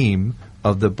whole theme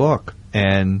of the book.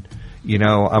 And,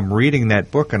 I'm reading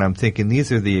that book and I'm thinking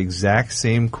these are the exact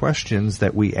same questions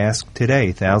that we ask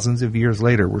today. Thousands of years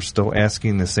later, we're still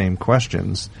asking the same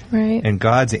questions. Right. And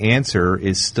God's answer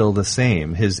is still the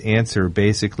same. His answer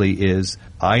basically is,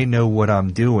 I know what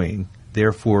I'm doing.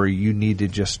 Therefore, you need to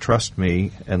just trust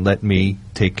me and let me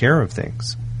take care of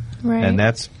things. Right. And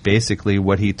that's basically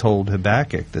what he told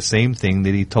Habakkuk, the same thing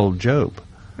that he told Job.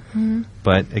 Mm-hmm.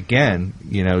 But again,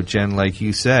 Jen, like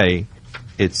you say,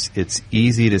 it's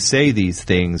easy to say these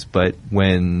things, but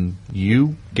when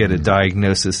you get a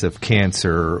diagnosis of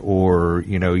cancer or,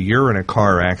 you're in a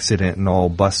car accident and all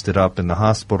busted up in the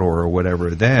hospital or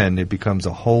whatever, then it becomes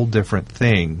a whole different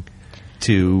thing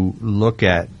to look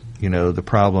at the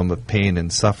problem of pain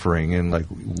and suffering and like,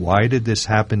 why did this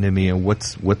happen to me and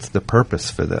what's the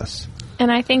purpose for this?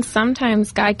 And I think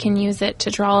sometimes God can use it to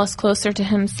draw us closer to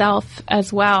himself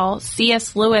as well.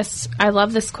 C.S. Lewis, I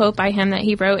love this quote by him that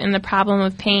he wrote in The Problem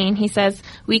of Pain. He says,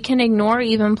 we can ignore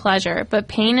even pleasure, but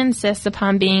pain insists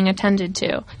upon being attended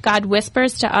to. God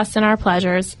whispers to us in our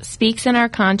pleasures, speaks in our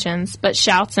conscience, but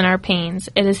shouts in our pains.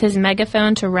 It is his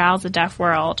megaphone to rouse a deaf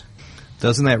world.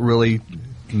 Doesn't that really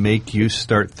make you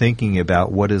start thinking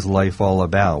about what is life all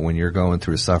about when you're going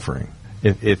through suffering?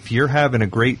 If you're having a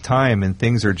great time and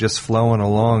things are just flowing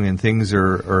along and things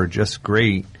are just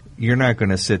great, you're not going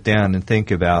to sit down and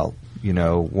think about,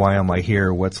 why am I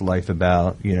here? What's life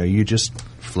about? You just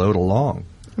float along.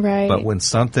 Right. But when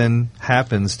something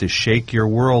happens to shake your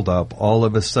world up, all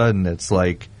of a sudden it's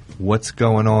like, what's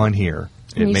going on here?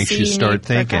 It makes you start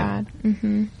thinking.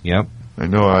 Mm-hmm. Yep. I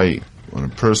know on a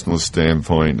personal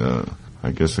standpoint,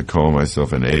 I guess I call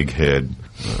myself an egghead,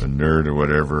 a nerd or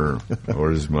whatever,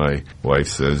 or as my wife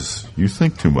says, you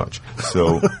think too much.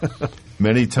 So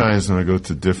many times when I go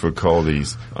to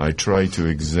difficulties, I try to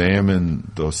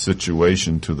examine the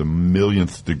situation to the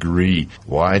millionth degree.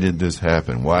 Why did this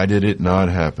happen? Why did it not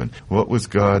happen? What was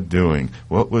God doing?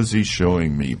 What was he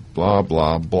showing me? Blah,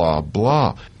 blah, blah,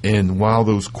 blah. And while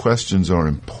those questions are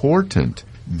important,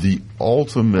 the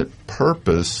ultimate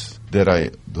purpose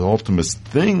the ultimate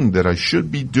thing that I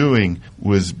should be doing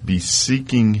was be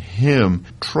seeking him,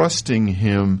 trusting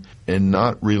him, and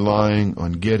not relying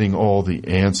on getting all the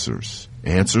answers.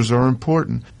 Answers are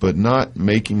important, but not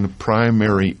making the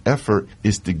primary effort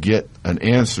is to get an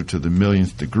answer to the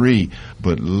millionth degree,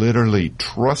 but literally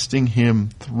trusting him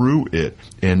through it.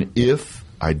 And if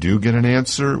I do get an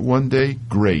answer one day,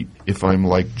 great. If I'm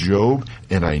like Job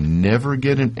and I never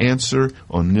get an answer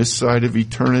on this side of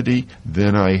eternity,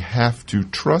 then I have to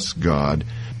trust God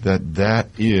that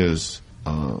is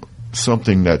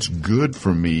something that's good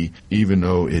for me, even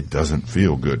though it doesn't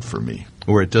feel good for me.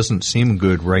 Or it doesn't seem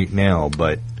good right now,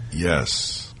 but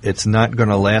yes. it's not going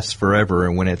to last forever,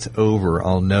 and when it's over,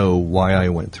 I'll know why I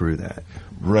went through that.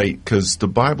 Right, because the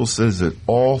Bible says that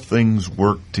all things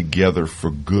work together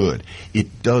for good.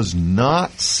 It does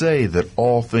not say that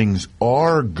all things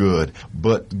are good,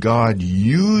 but God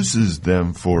uses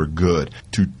them for good.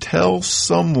 To tell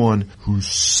someone who's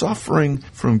suffering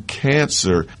from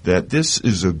cancer that this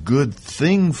is a good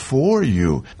thing for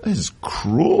you is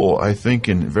cruel, I think,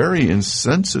 and very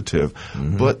insensitive.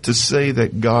 But to say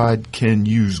that God can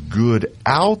use good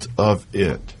out of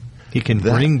it, He can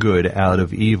bring good out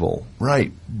of evil.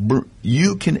 right.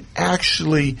 You can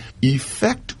actually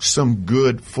effect some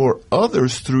good for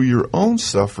others through your own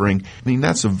suffering. I mean,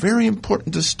 that's a very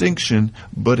important distinction,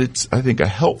 but it's, I think, a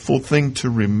helpful thing to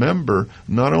remember,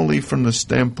 not only from the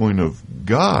standpoint of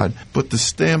God, but the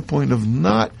standpoint of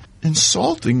not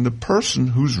insulting the person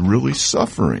who's really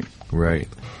suffering. Right.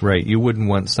 Right. You wouldn't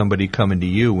want somebody coming to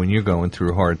you when you're going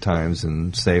through hard times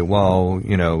and say, well,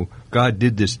 you know, God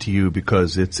did this to you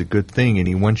because it's a good thing and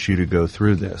he wants you to go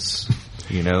through this.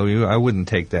 You know, I wouldn't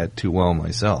take that too well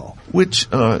myself. Which,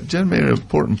 Jen made an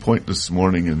important point this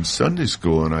morning in Sunday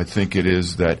school, and I think it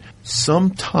is that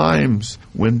sometimes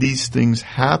when these things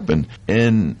happen,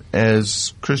 and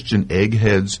as Christian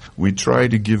eggheads, we try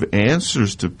to give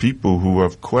answers to people who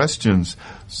have questions.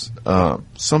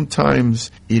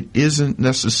 Sometimes it isn't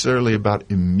necessarily about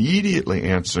immediately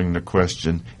answering the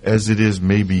question as it is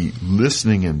maybe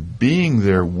listening and being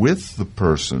there with the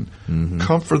person.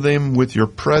 Comfort them with your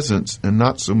presence and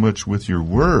not so much with your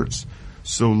words.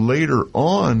 So later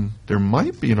on, there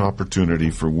might be an opportunity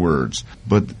for words,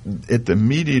 but at the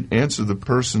immediate answer, the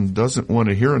person doesn't want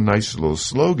to hear a nice little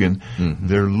slogan.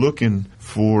 They're looking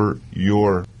for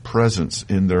your presence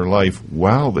in their life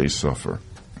while they suffer.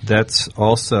 That's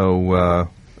also,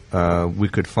 we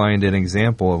could find an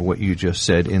example of what you just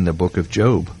said in the book of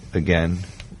Job again,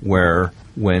 where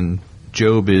when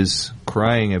Job is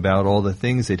crying about all the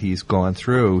things that he's gone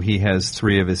through, he has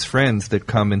 3 of his friends that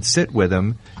come and sit with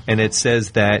him, and it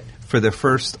says that for the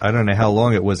first, I don't know how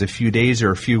long it was, a few days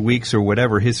or a few weeks or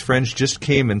whatever, his friends just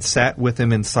came and sat with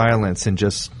him in silence and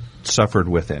just suffered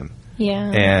with him.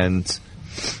 Yeah. And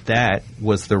that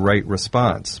was the right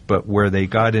response. But where they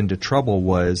got into trouble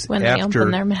was when they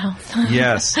opened their mouth.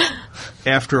 Yes.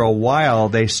 After a while,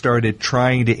 they started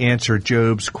trying to answer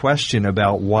Job's question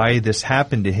about why this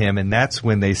happened to him, and that's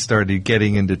when they started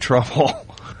getting into trouble.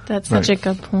 That's such a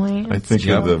good point. I think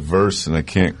of the verse, and I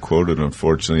can't quote it,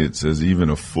 unfortunately. It says, even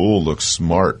a fool looks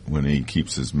smart when he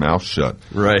keeps his mouth shut.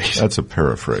 Right. That's a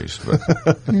paraphrase.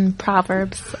 But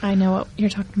Proverbs, I know what you're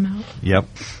talking about. Yep.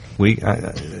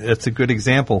 It's a good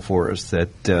example for us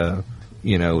that,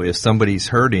 you know, if somebody's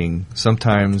hurting,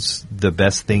 sometimes the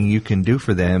best thing you can do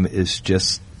for them is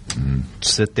just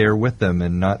sit there with them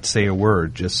and not say a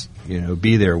word. Just, you know,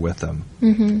 be there with them.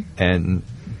 And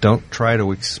don't try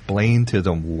to explain to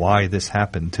them why this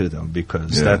happened to them,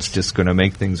 because that's just going to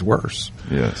make things worse.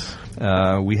 yes.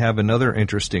 We have another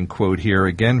interesting quote here,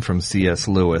 again from C.S.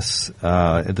 Lewis.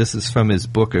 This is from his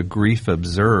book, A Grief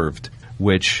Observed,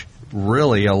 which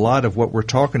really a lot of what we're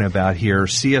talking about here,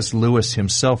 C.S. Lewis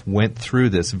himself went through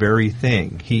this very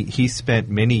thing. He spent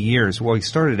many years, well, he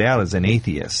started out as an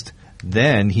atheist.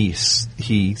 Then he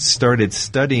started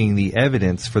studying the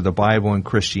evidence for the Bible and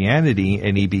Christianity,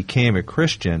 and he became a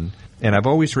Christian. And I've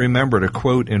always remembered a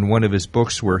quote in one of his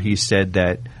books where he said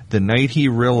that the night he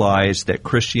realized that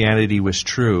Christianity was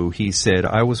true, he said,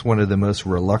 I was one of the most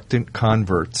reluctant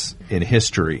converts in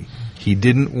history. He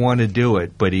didn't want to do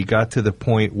it, but he got to the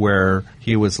point where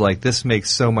he was like, this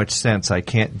makes so much sense, I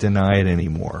can't deny it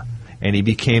anymore. And he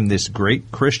became this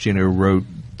great Christian who wrote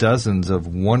dozens of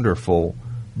wonderful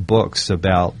books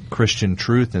about Christian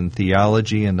truth and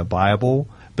theology and the Bible.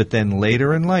 But then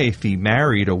later in life, he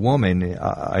married a woman.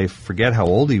 I forget how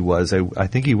old he was. I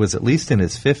think he was at least in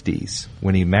his 50s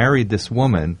when he married this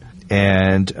woman.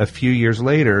 And a few years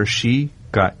later, she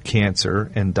got cancer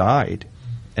and died.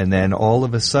 And then all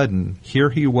of a sudden, here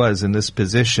he was in this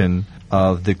position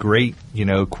of the great, you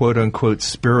know, quote-unquote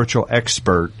spiritual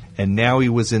expert. And now he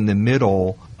was in the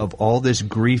middle of all this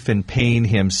grief and pain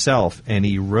himself. And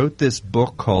he wrote this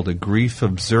book called A Grief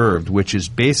Observed, which is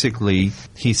basically,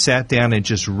 he sat down and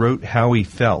just wrote how he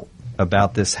felt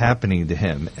about this happening to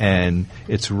him. And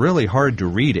it's really hard to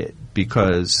read it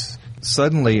because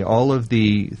suddenly all of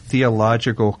the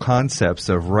theological concepts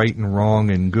of right and wrong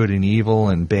and good and evil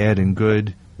and bad and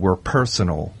good were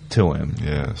personal to him.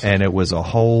 Yes. And it was a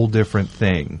whole different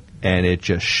thing. And it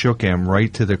just shook him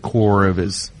right to the core of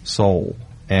his soul.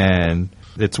 And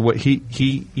it's what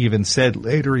he even said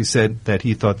later. He said that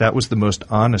he thought that was the most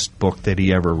honest book that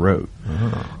he ever wrote.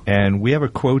 And we have a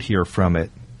quote here from it.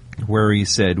 where he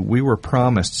said, "We were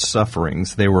promised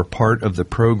sufferings. They were part of the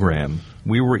program.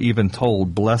 We were even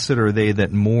told, 'Blessed are they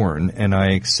that mourn,' and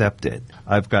I accept it.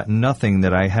 I've got nothing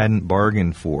that I hadn't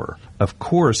bargained for. Of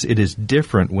course, it is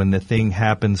different when the thing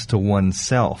happens to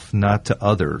oneself, not to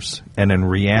others, and in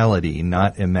reality,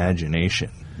 not imagination."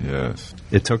 Yes.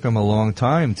 It took him a long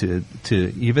time to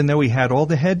even though he had all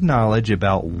the head knowledge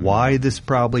about why this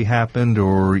probably happened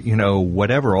or,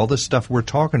 whatever, all the stuff we're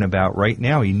talking about right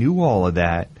now, he knew all of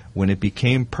that. When it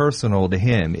became personal to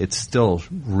him, it still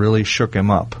really shook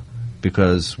him up.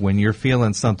 Because when you're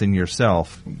feeling something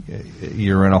yourself,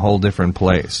 you're in a whole different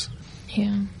place.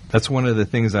 Yeah. That's one of the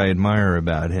things I admire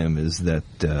about him is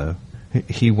that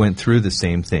he went through the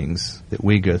same things that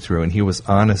we go through, and he was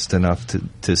honest enough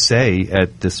to say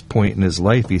at this point in his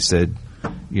life, he said,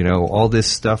 all this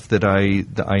stuff that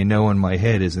I know in my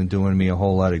head isn't doing me a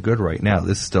whole lot of good right now.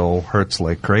 This still hurts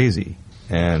like crazy.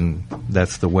 And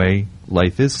that's the way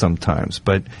life is sometimes.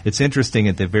 But it's interesting,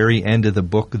 at the very end of the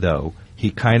book, though, he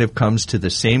kind of comes to the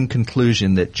same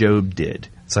conclusion that Job did.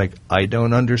 It's like, I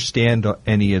don't understand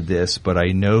any of this, but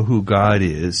I know who God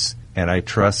is, and I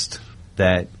trust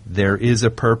that there is a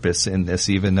purpose in this,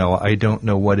 even though I don't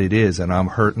know what it is, and I'm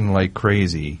hurting like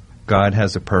crazy. God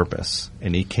has a purpose,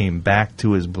 and he came back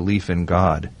to his belief in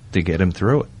God to get him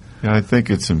through it. And I think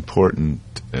it's important,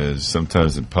 as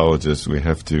sometimes apologists, we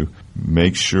have to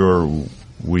make sure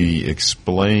we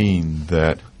explain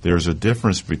that there's a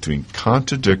difference between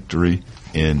contradictory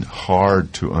and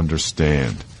hard to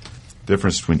understand.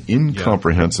 Difference between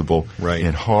incomprehensible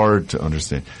and hard to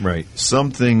understand. Right.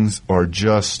 Some things are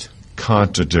just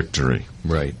contradictory.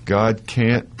 Right. God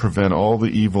can't prevent all the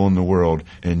evil in the world,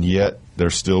 and yet there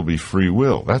still be free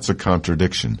will. That's a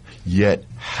contradiction. Yet,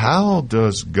 how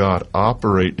does God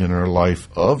operate in our life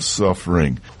of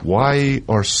suffering? Why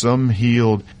are some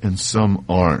healed and some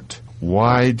aren't?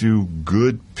 Why do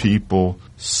good people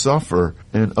suffer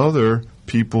and other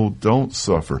people don't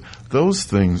suffer? Those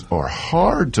things are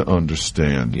hard to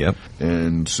understand. Yep.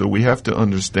 And so we have to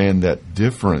understand that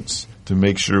difference to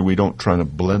make sure we don't try to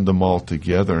blend them all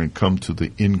together and come to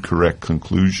the incorrect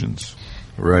conclusions.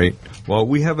 Right. Well,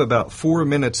 we have about 4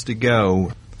 minutes to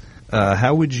go.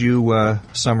 How would you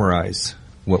summarize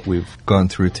what we've gone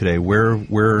through today?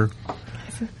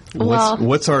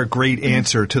 What's our great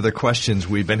answer to the questions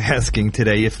we've been asking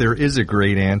today, if there is a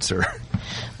great answer?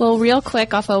 Well, real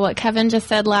quick off of what Kevin just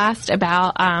said last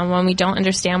about when we don't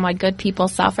understand why good people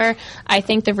suffer, I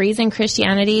think the reason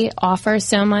Christianity offers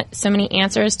so many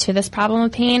answers to this problem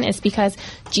of pain is because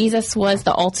Jesus was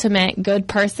the ultimate good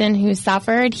person who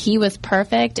suffered. He was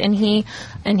perfect, and he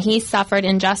suffered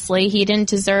unjustly. He didn't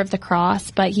deserve the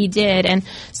cross, but he did. And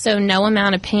so no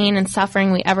amount of pain and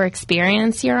suffering we ever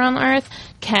experience here on earth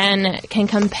can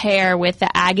compare with the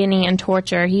agony and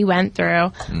torture he went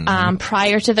through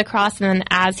prior to the cross and then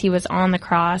as he was on the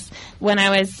cross. When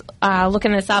I was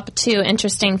looking this up, too,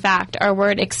 interesting fact, our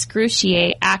word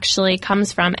excruciate actually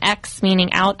comes from ex,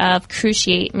 meaning out of,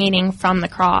 cruciate, meaning from the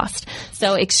cross.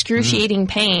 So excruciating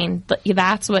pain,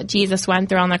 that's what Jesus went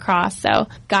through on the cross. So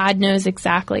God knows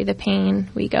exactly the pain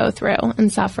we go through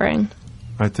and suffering.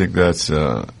 I think that's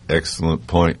an excellent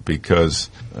point because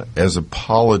as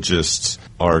apologists,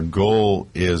 our goal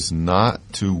is not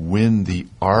to win the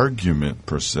argument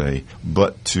per se,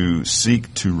 but to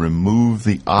seek to remove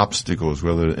the obstacles,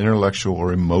 whether intellectual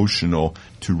or emotional,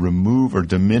 to remove or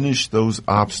diminish those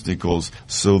obstacles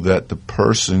so that the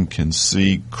person can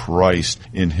see Christ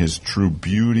in his true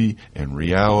beauty and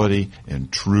reality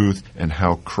and truth and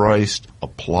how Christ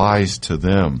applies to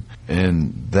them.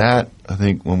 And that, I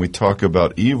think, when we talk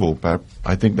about evil,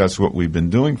 I think that's what we've been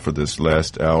doing for this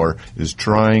last hour, is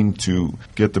trying to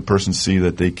get the person to see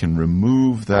that they can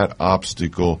remove that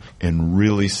obstacle and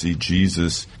really see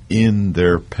Jesus in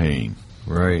their pain.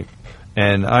 Right.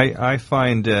 And I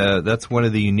find that's one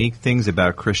of the unique things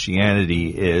about Christianity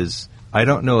is I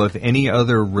don't know of any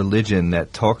other religion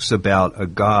that talks about a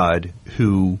God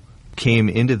who came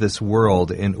into this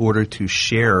world in order to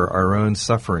share our own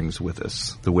sufferings with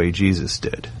us the way Jesus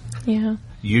did. Yeah.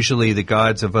 Usually the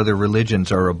gods of other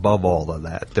religions are above all of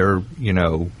that. They're,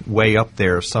 way up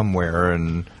there somewhere,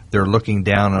 and they're looking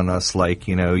down on us like,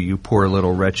 you poor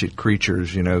little wretched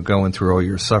creatures, going through all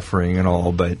your suffering and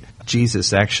all. But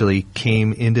Jesus actually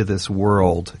came into this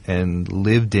world and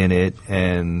lived in it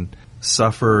and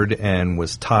suffered and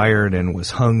was tired and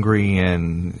was hungry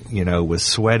and, was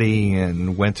sweaty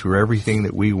and went through everything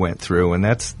that we went through. And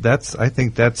I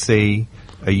think that's a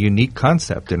unique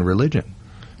concept in religion.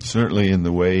 Certainly in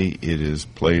the way it is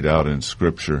played out in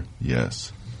Scripture,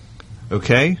 yes.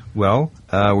 Okay, well,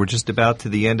 we're just about to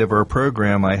the end of our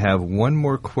program. I have one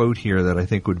more quote here that I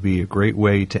think would be a great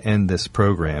way to end this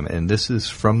program, and this is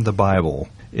from the Bible.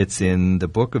 It's in the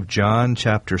book of John,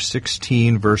 chapter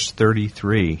 16, verse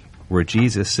 33, where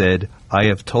Jesus said, "I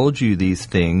have told you these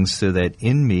things so that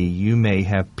in me you may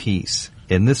have peace.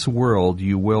 In this world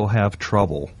you will have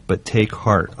trouble, but take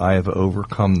heart, I have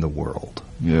overcome the world."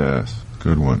 Yes,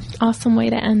 good one. Awesome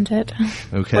way to end it.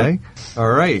 Okay.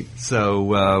 All right.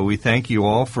 So we thank you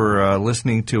all for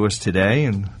listening to us today,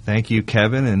 and thank you,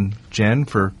 Kevin and Jen,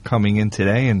 for coming in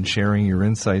today and sharing your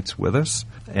insights with us.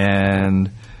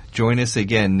 And join us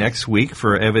again next week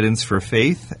for Evidence for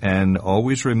Faith. And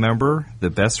always remember, the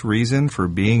best reason for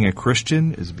being a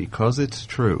Christian is because it's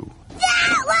true.